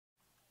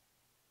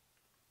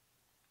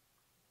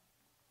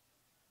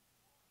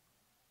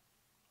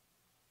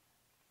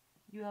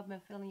You have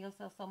been feeling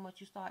yourself so much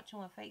you start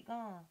chewing fake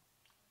gum.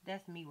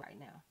 That's me right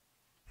now.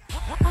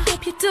 I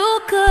hope you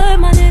do good,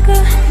 my nigga.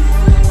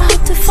 I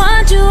hope to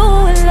find you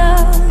in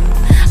love.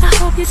 I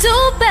hope you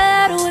do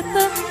better with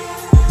her.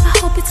 I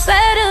hope it's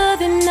better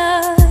than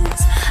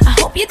us. I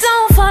hope you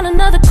don't find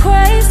another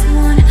crazy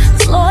one,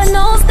 'cause Lord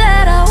knows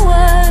that I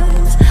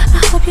was.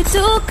 I hope you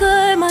do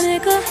good, my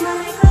nigga.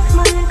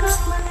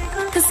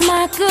 'Cause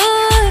my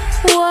good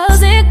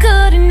wasn't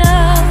good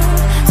enough.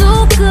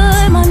 Do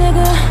good, my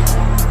nigga.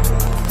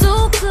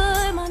 Do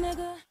good, my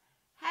nigga.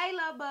 Hey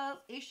love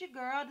bugs, it's your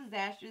girl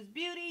Disastrous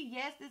Beauty.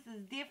 Yes, this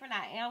is different.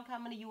 I am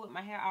coming to you with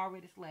my hair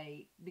already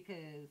slayed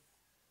because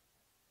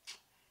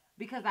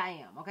I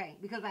am, okay?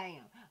 Because I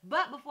am.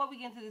 But before we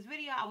get into this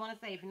video, I want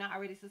to say if you're not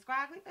already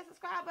subscribed, click that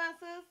subscribe button,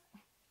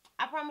 sis.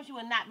 I promise you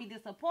will not be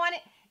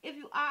disappointed. If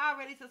you are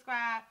already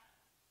subscribed,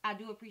 I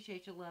do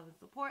appreciate your love and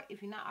support.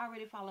 If you're not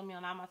already following me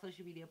on all my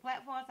social media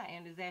platforms, I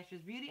am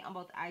Disastrous Beauty on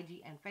both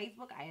IG and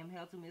Facebook. I am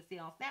Hell to Miss C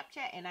on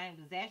Snapchat, and I am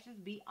Disastrous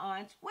B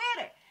on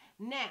Twitter.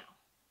 Now,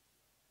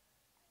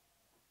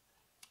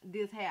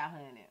 this hair,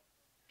 honey,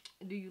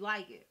 do you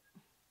like it?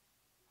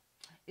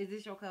 Is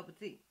this your cup of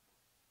tea?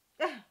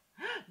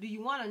 Do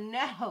you want to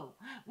know,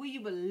 will you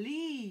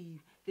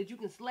believe that you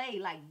can slay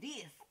like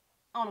this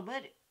on a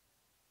budget?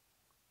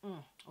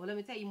 Well, let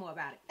me tell you more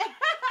about it.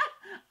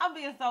 I'm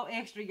being so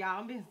extra, y'all.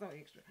 I'm being so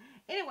extra.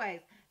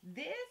 Anyways,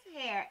 this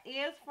hair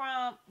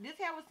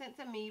was sent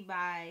to me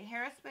by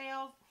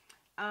Hairspells.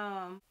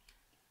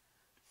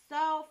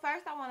 So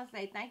first I want to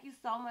say thank you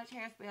so much,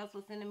 Hairspells,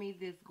 for sending me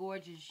this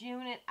gorgeous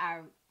unit.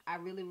 I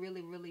really,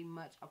 really, really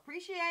much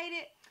appreciate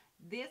it.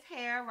 This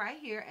hair right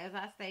here, as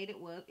I stated,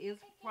 is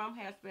from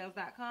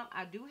Hairspells.com.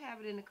 I do have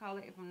it in the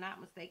color, if I'm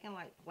not mistaken,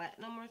 like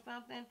platinum or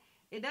something.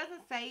 It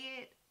doesn't say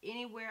it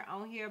anywhere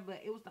on here,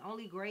 but it was the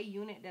only gray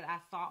unit that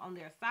I saw on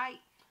their site.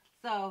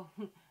 So,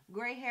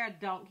 gray hair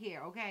don't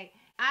care, okay?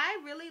 I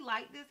really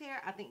like this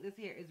hair. I think this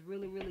hair is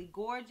really, really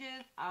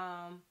gorgeous.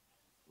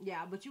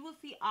 Yeah, but you will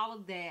see all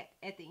of that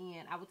at the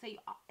end. I will tell you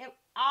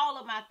all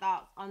of my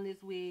thoughts on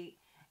this wig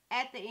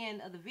at the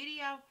end of the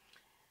video.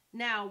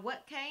 Now,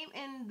 what came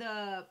in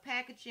the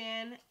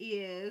packaging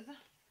is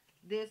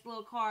this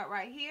little card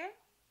right here,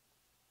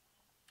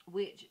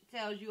 which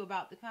tells you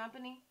about the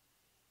company.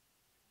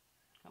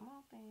 Come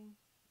on, thing.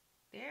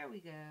 There we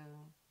go.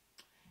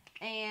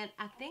 And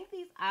I think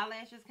these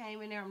eyelashes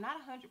came in there. I'm not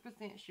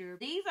 100% sure.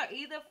 These are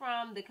either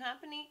from the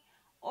company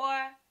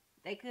or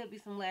they could be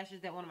some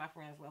lashes that one of my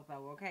friends left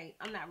over, okay?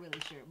 I'm not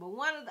really sure, but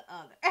one or the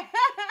other.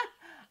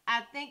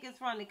 I think it's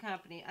from the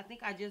company. I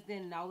think I just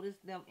didn't notice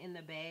them in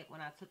the bag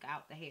when I took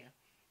out the hair.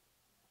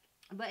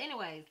 But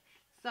anyways,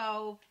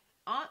 so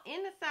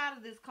in the side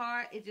of this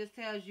card, it just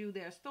tells you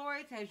their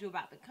story, tells you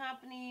about the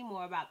company,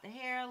 more about the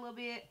hair a little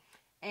bit,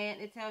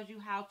 and it tells you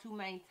how to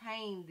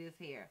maintain this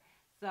hair.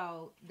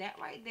 So that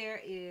right there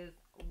is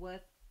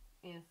what's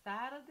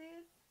inside of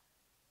this.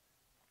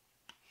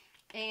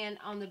 And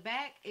on the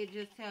back, it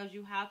just tells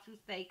you how to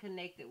stay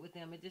connected with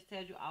them. It just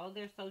tells you all of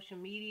their social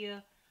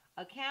media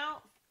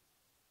accounts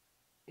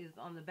is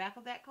on the back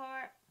of that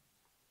card.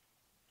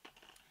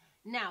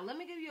 Now, let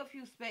me give you a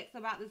few specs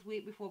about this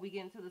wig before we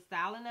get into the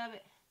styling of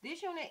it.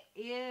 This unit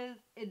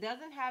it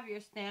doesn't have your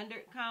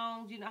standard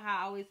combs. You know how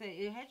I always say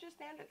it has your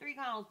standard 3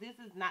 combs. This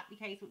is not the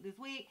case with this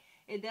wig.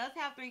 It does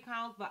have 3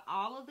 combs, but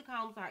all of the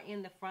combs are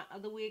in the front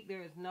of the wig.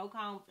 There is no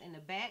combs in the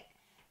back.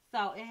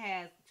 So it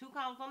has 2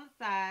 combs on the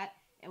side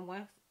and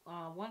one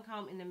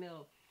comb in the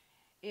middle.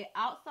 It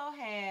also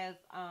has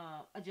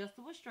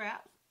adjustable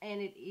straps, and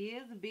it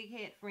is big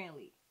head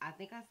friendly. I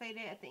think I say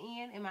that at the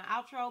end in my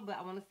outro, but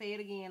I want to say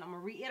it again. I'm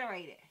going to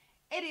reiterate it.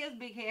 It is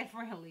big head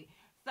friendly.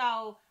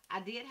 So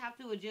I did have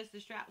to adjust the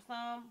strap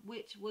some,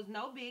 which was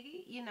no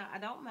biggie. You know, I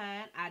don't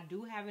mind. I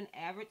do have an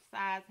average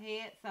size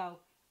head, so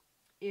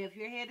if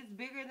your head is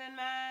bigger than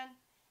mine,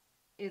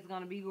 it's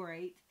going to be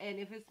great. And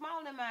if it's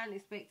smaller than mine,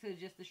 expect to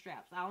adjust the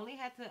straps. I only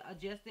had to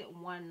adjust it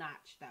 1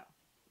 notch, though.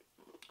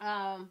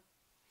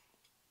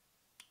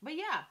 But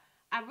yeah,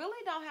 I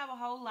really don't have a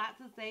whole lot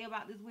to say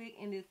about this wig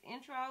in this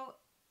intro.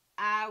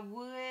 I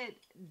would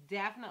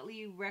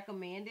definitely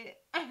recommend it.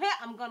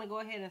 I'm going to go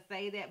ahead and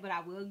say that, but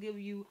I will give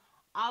you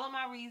all of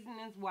my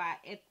reasons why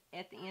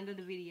at the end of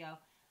the video.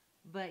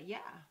 But yeah,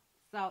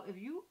 so if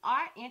you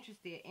are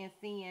interested in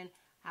seeing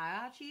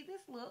how I achieve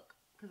this look,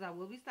 because I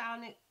will be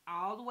styling it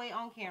all the way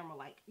on camera,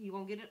 like you're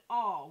going to get it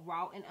all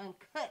raw and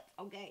uncut,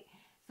 okay?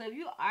 So if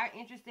you are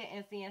interested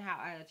in seeing how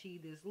I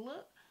achieve this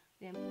look,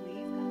 then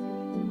please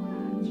continue to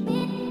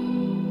watch.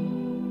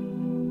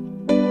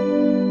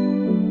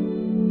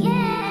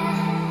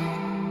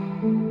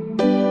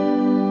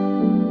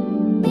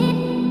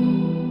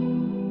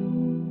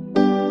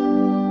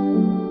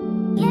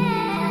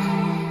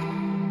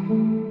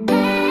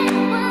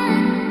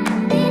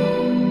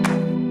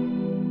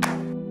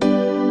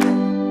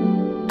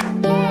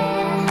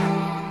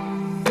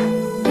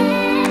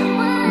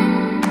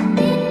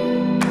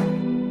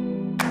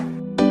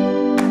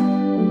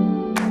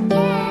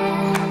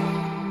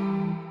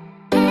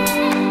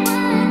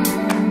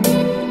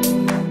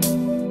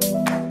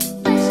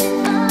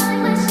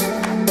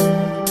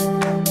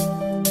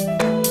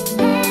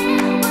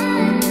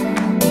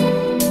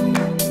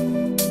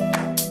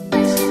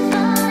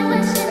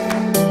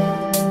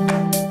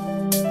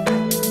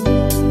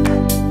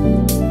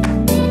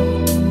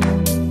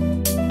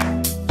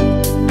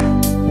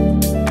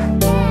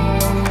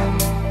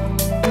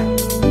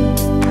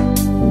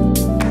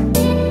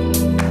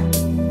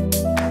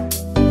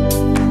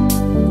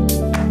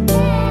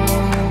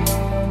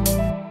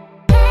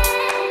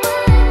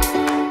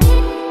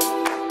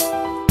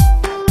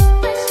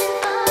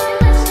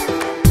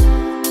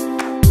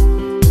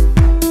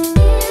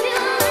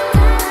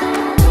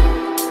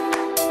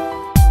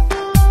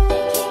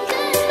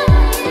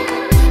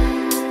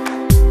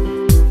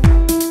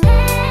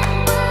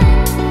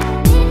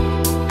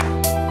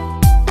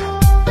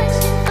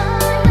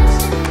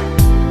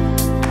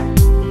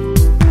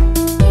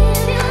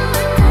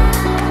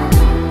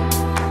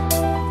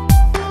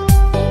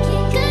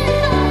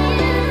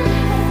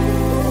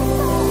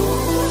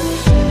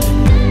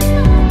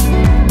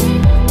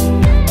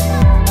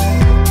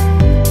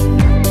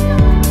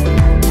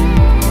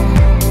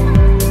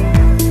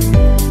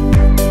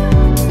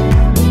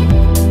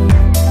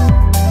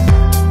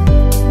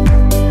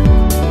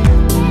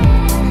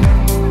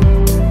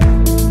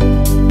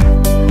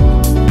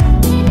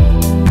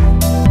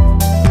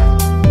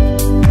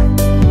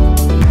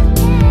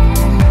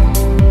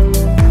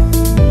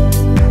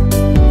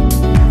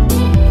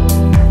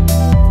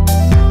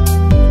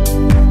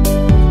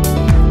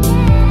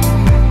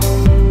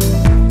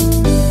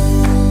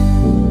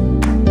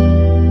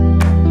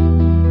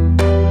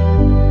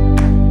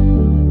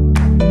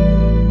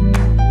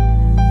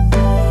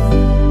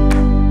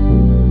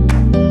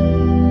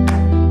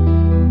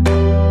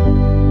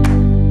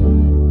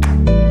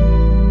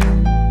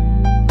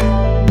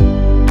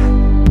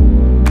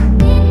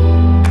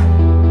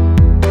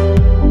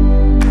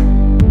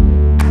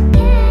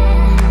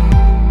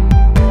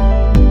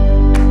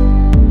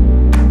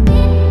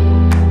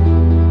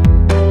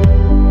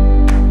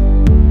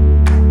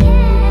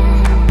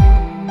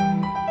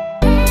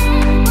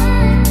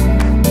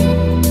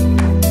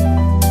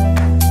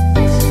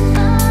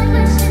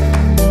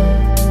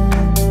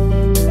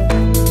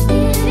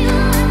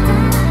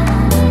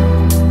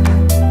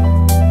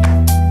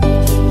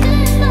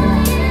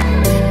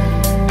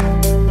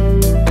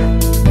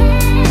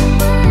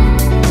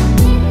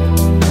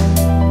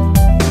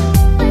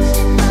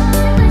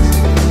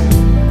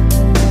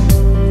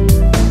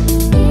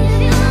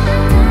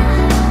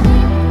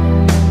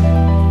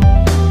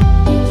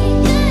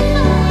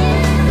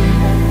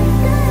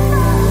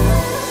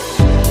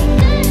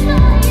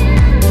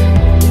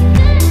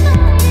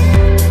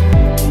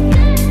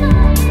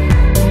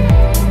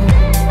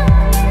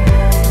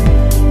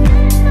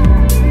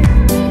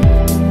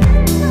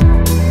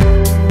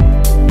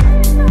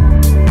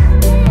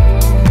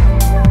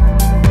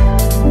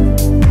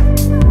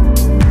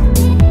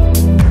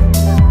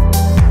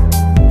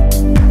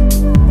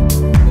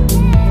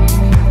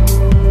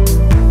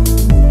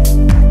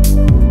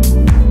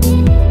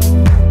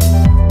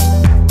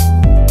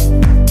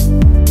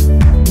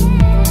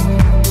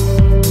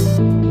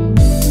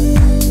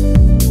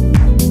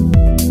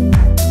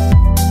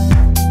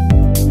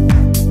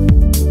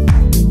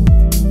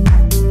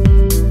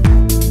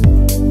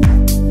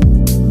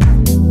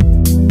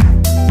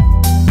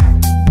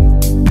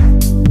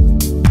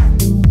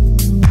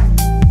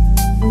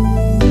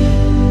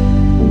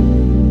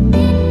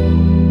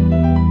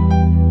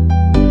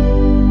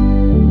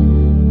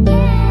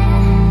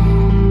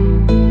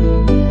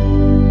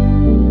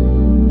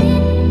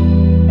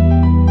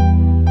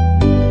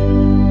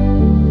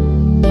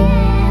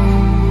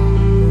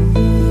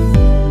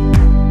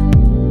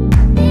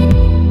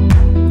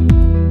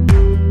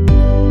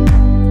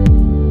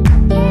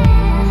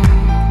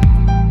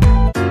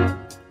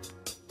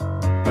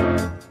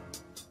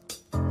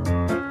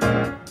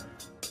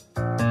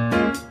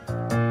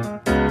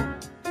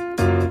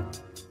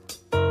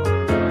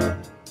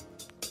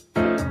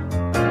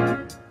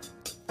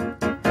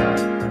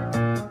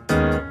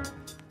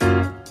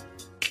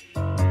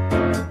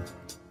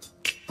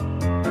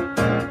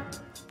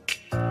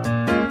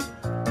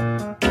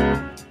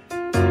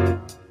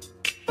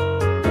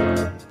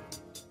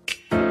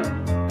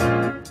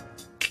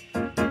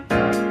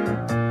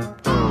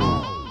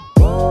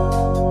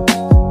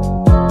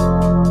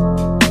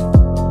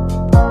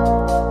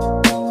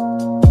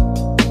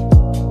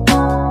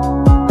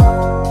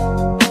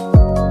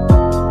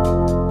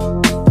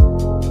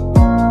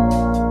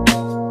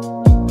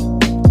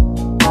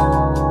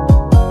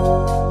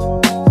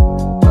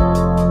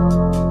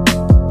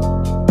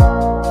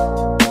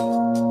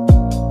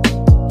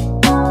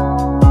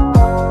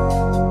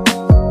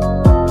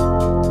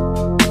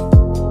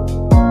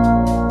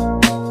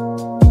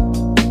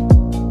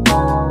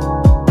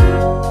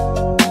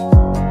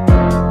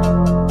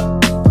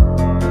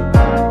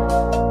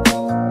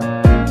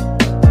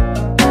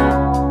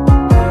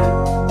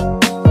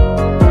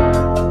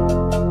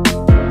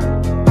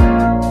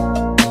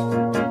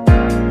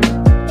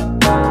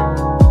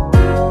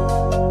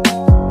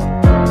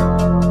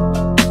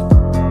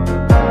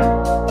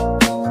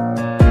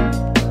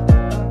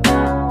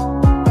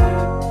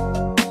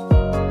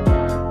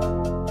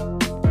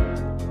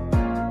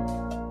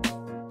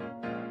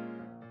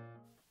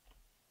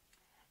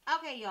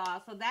 Okay,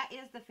 y'all. So that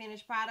is the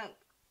finished product.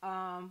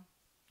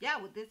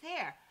 Yeah, with this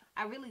hair.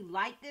 I really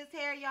like this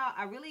hair, y'all.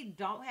 I really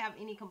don't have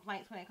any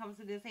complaints when it comes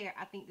to this hair.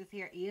 I think this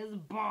hair is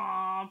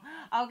bomb.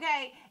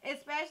 Okay?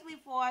 Especially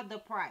for the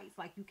price.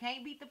 Like, you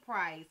can't beat the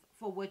price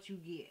for what you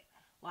get.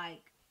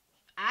 Like,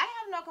 I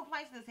have no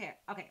complaints with this hair.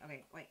 Okay,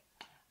 wait.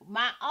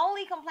 My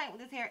only complaint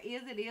with this hair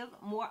is it is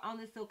more on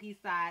the silky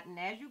side. And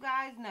as you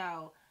guys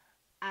know,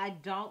 I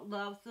don't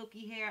love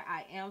silky hair.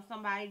 I am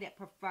somebody that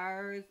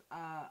prefers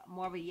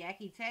more of a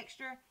yucky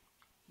texture.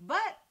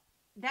 But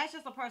that's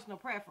just a personal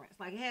preference.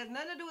 Like, it has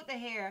nothing to do with the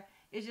hair.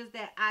 It's just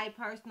that I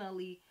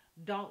personally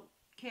don't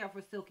care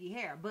for silky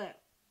hair. But,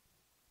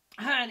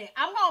 honey,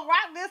 I'm going to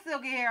rock this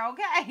silky hair,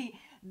 okay?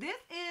 This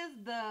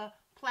is the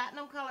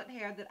platinum colored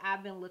hair that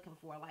I've been looking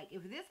for. Like,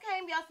 if this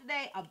came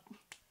yesterday,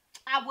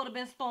 I would have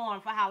been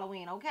stormed for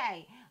Halloween,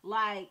 okay?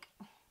 Like,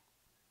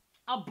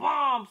 a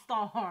bomb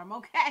storm,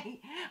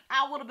 okay?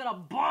 I would have been a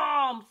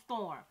bomb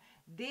storm.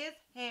 This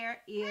hair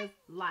is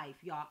life,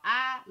 y'all.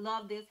 I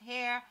love this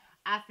hair.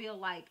 I feel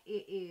like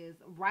it is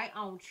right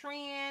on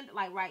trend.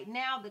 Like right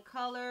now, the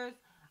colors,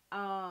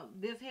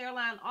 this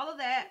hairline, all of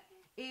that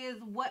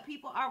is what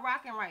people are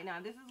rocking right now.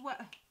 This is what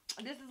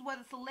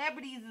the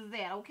celebrities is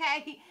at,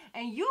 okay?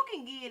 And you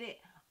can get it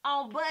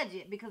on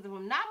budget because if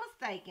I'm not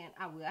mistaken,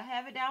 I will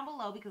have it down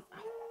below because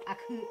I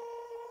could.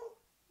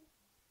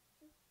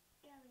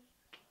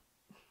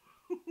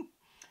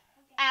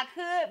 I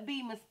could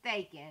be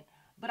mistaken.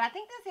 But I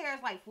think this hair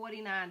is like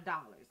 $49.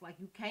 Like,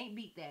 you can't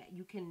beat that.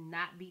 You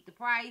cannot beat the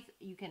price.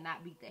 You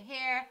cannot beat the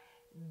hair.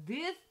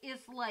 This is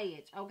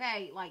slayage,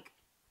 okay? Like,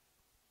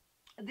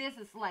 this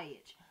is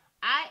slayage.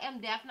 I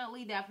am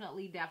definitely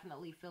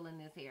feeling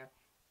this hair.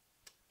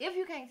 If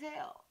you can't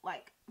tell.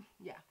 Like,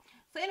 yeah.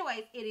 So,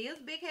 anyways, it is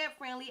big head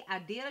friendly. I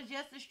did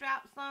adjust the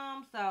strap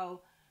some,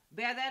 so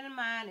bear that in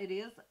mind. It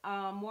is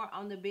more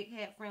on the big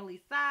head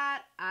friendly side.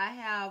 I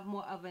have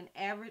more of an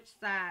average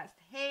sized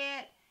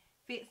head.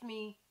 Fits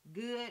me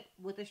good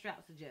with the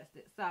straps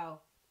adjusted. So,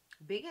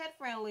 big head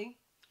friendly.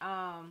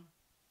 I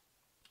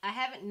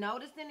haven't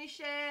noticed any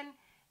shedding.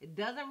 It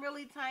doesn't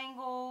really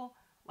tangle.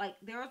 Like,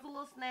 there's a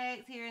little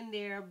snags here and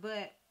there,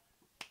 but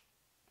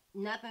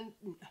nothing.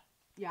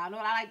 Y'all know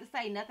what I like to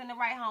say. Nothing to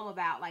write home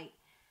about. Like,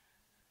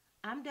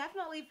 I'm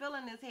definitely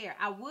feeling this hair.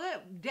 I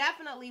would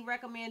definitely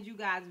recommend you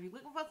guys, if you're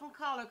looking for some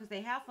color, because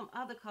they have some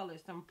other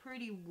colors, some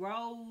pretty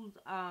rose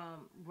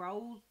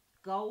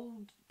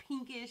gold,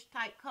 pinkish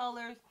type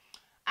colors.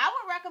 I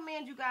would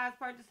recommend you guys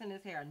purchasing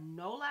this hair.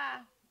 No lie.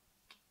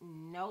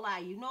 No lie.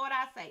 You know what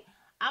I say.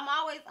 I'm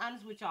always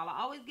honest with y'all.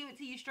 I always give it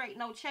to you straight,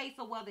 no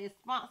chaser, whether it's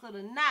sponsored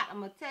or not. I'm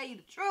going to tell you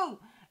the truth.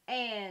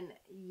 And,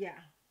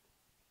 yeah.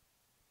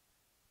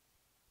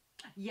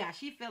 Yeah,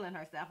 she feeling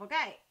herself,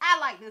 okay? I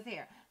like this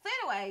hair. So,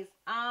 anyways,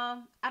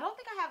 I don't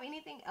think I have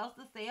anything else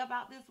to say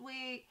about this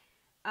wig.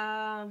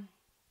 Cop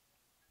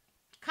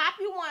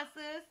you one,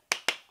 sis.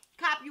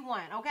 Cop you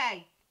one,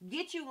 okay?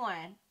 Get you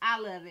one. I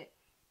love it.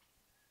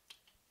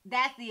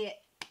 That's it.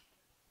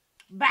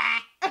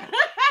 Bye.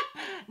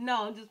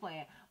 No, I'm just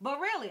playing.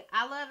 But really,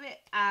 I love it.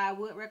 I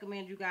would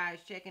recommend you guys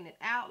checking it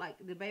out. Like,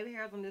 the baby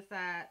hairs on this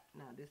side.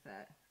 No, this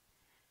side.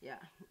 Yeah,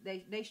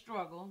 they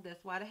struggle.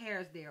 That's why the hair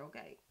is there,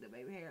 okay? The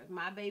baby hairs.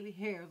 My baby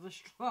hairs a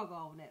struggle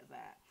on that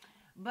side.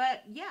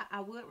 But, yeah,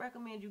 I would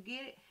recommend you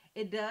get it.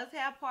 It does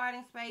have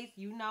parting space.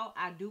 You know,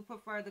 I do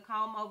prefer the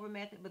comb over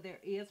method, but there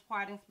is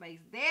parting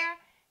space there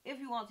if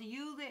you want to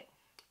use it.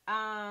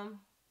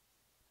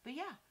 But,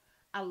 yeah.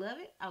 I love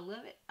it. I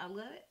love it. I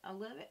love it. I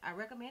love it. I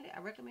recommend it. I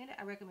recommend it.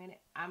 I recommend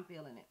it. I'm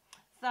feeling it.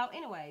 So,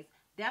 anyways,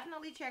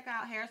 definitely check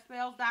out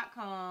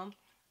hairspells.com.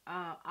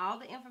 All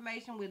the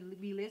information will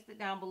be listed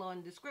down below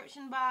in the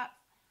description box.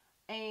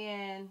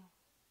 And,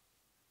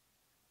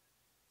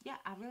 yeah,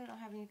 I really don't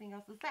have anything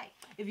else to say.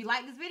 If you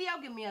like this video,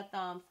 give me a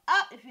thumbs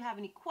up. If you have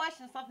any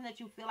questions, something that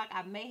you feel like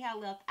I may have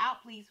left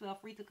out, please feel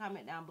free to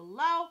comment down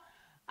below.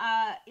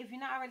 If you're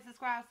not already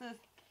subscribed, sis,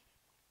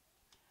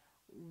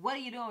 what are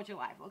you doing with your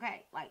life,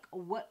 okay? Like,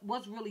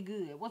 what's really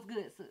good? What's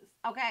good, sis?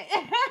 Okay?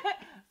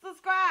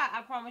 Subscribe.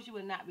 I promise you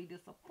will not be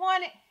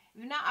disappointed.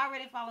 If you're not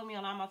already following me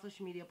on all my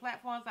social media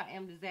platforms, I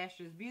am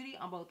DizastrousBeauty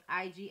on both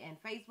IG and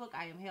Facebook.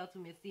 I am Hail to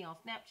Miss C on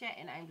Snapchat,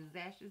 and I am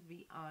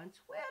DizastrousB on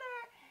Twitter.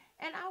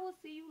 And I will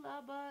see you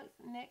love bugs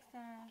next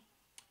time.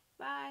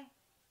 Bye.